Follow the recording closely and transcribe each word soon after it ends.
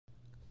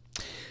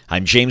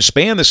I'm James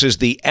Spann. This is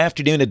the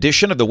afternoon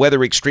edition of the Weather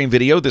Xtreme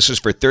video. This is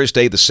for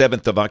Thursday, the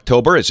 7th of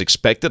October. As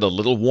expected, a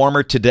little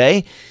warmer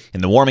today,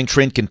 and the warming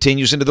trend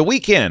continues into the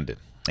weekend.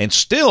 And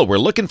still, we're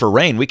looking for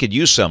rain. We could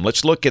use some.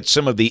 Let's look at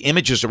some of the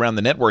images around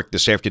the network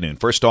this afternoon.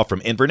 First off,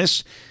 from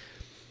Inverness.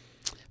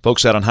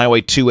 Folks out on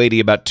Highway 280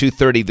 about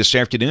 2:30 this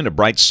afternoon, a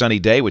bright sunny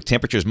day with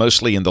temperatures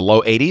mostly in the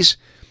low 80s.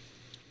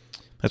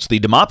 That's the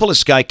Demopolis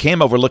sky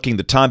cam overlooking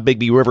the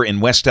Tombigbee River in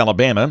West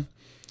Alabama.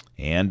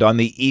 And on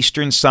the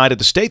eastern side of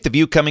the state, the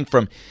view coming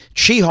from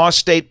Cheahaw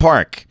State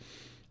Park.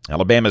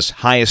 Alabama's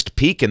highest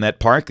peak in that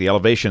park, the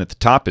elevation at the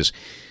top is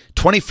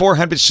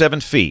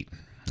 2,407 feet.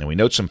 And we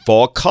note some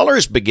fall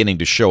colors beginning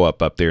to show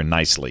up there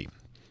nicely.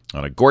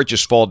 On a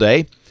gorgeous fall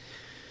day,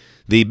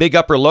 the big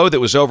upper low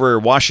that was over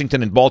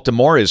Washington and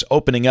Baltimore is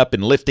opening up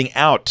and lifting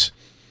out.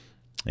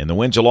 And the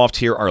winds aloft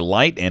here are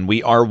light, and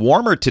we are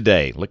warmer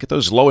today. Look at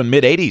those low and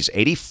mid-80s,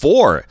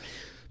 84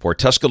 for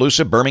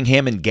Tuscaloosa,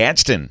 Birmingham, and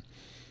Gadsden.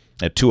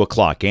 At 2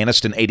 o'clock,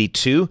 Anniston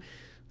 82.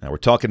 Now we're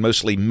talking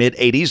mostly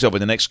mid-80s over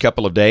the next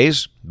couple of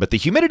days. But the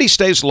humidity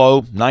stays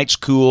low. Nights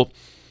cool.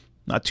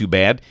 Not too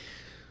bad.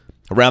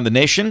 Around the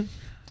nation,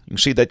 you can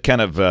see that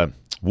kind of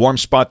warm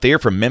spot there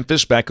from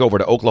Memphis back over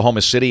to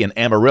Oklahoma City and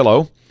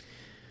Amarillo.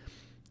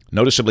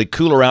 Noticeably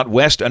cooler out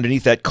west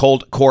underneath that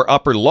cold core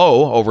upper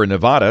low over in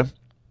Nevada.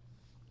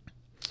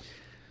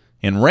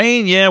 And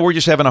rain, yeah, we're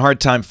just having a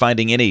hard time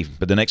finding any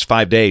for the next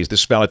 5 days.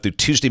 This valid through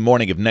Tuesday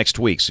morning of next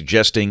week,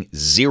 suggesting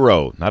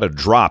zero, not a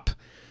drop.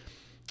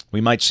 We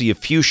might see a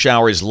few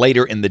showers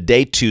later in the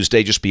day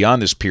Tuesday, just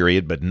beyond this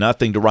period, but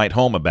nothing to write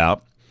home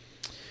about.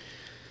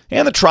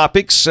 And the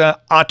tropics,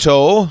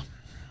 Otto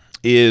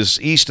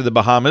is east of the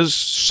Bahamas.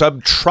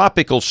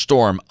 Subtropical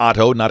storm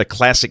Otto, not a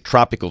classic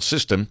tropical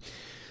system.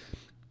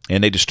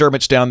 And a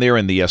disturbance down there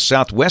in the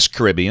southwest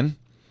Caribbean.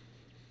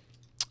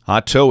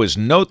 Otto is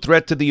no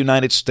threat to the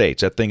United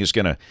States. That thing is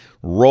going to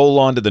roll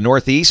on to the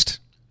northeast,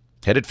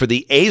 headed for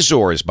the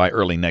Azores by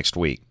early next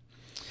week.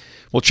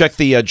 We'll check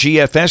the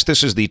GFS.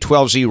 This is the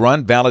 12Z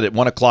run, valid at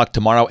 1 o'clock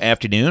tomorrow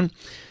afternoon.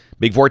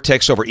 Big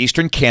vortex over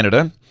eastern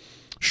Canada.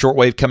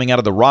 Shortwave coming out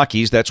of the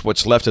Rockies. That's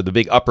what's left of the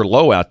big upper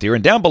low out there.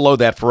 And down below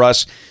that for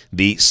us,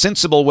 the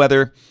sensible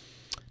weather,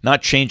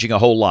 not changing a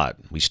whole lot.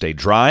 We stay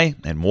dry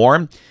and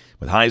warm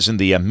with highs in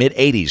the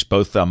mid-80s.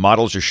 Both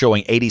models are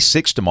showing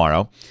 86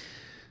 tomorrow.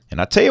 And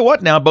I'll tell you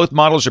what now, both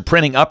models are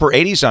printing upper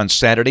 80s on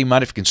Saturday.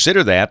 Might have to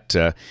consider that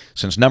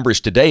since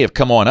numbers today have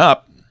come on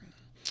up.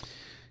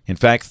 In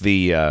fact,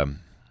 the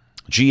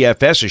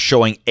GFS is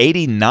showing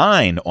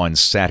 89 on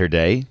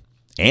Saturday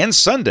and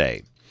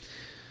Sunday.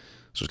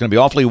 So it's going to be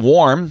awfully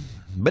warm.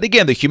 But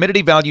again, the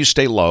humidity values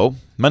stay low.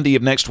 Monday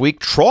of next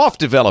week, trough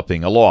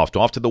developing aloft,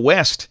 off to the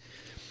west.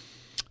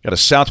 Got a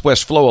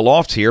southwest flow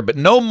aloft here, but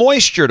no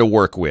moisture to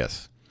work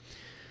with.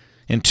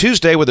 And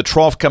Tuesday, with a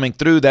trough coming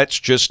through, that's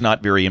just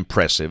not very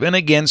impressive. And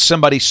again,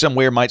 somebody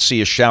somewhere might see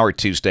a shower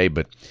Tuesday,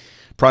 but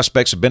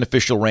prospects of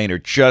beneficial rain are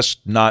just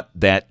not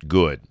that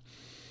good.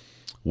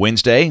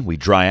 Wednesday, we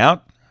dry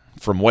out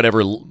from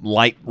whatever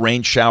light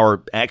rain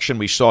shower action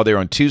we saw there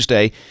on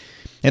Tuesday.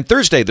 And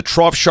Thursday, the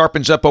trough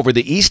sharpens up over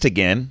the east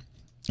again,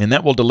 and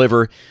that will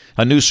deliver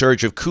a new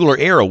surge of cooler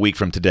air a week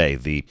from today.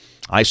 The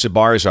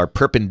isobars are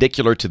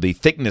perpendicular to the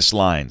thickness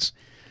lines,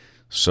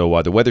 so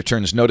the weather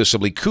turns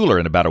noticeably cooler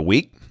in about a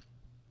week.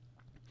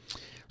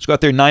 Let's go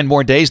out there 9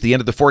 more days. The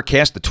end of the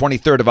forecast, the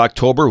 23rd of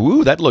October.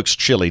 Ooh, that looks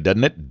chilly,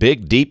 doesn't it?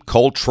 Big, deep,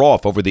 cold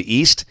trough over the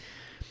east.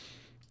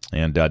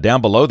 And down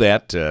below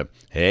that,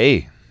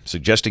 hey,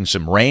 suggesting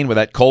some rain with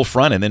that cold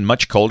front and then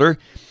much colder.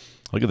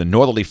 Look at the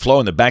northerly flow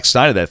on the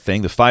backside of that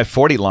thing, the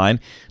 540 line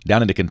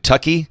down into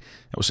Kentucky.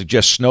 That would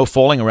suggest snow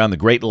falling around the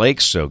Great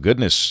Lakes. So,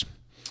 goodness,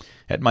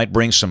 that might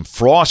bring some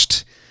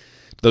frost.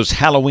 Those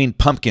Halloween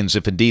pumpkins,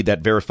 if indeed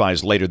that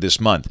verifies later this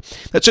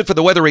month. That's it for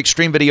the Weather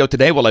Xtreme video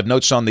today. We'll have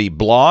notes on the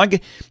blog.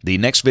 The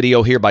next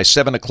video here by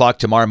 7 o'clock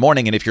tomorrow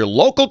morning. And if you're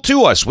local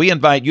to us, we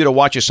invite you to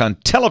watch us on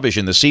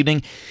television this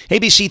evening.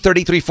 ABC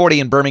 3340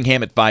 in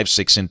Birmingham at 5,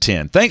 6, and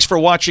 10. Thanks for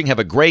watching. Have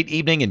a great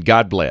evening, and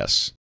God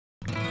bless.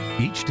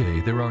 Each day,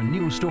 there are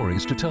new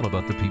stories to tell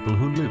about the people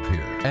who live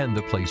here and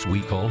the place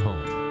we call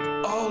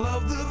home. All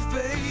of the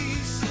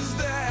faces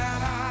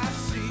that I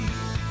see,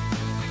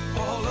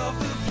 all of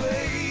the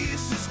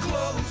places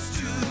close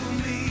to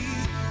me,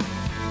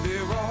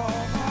 they're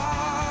all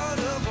part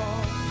of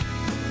all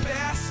the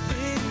best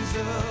things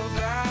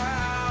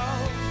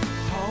about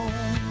home.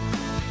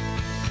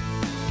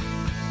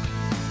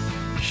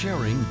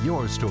 Sharing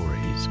your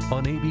stories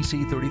on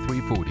ABC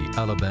 3340,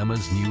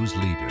 Alabama's news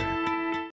leader.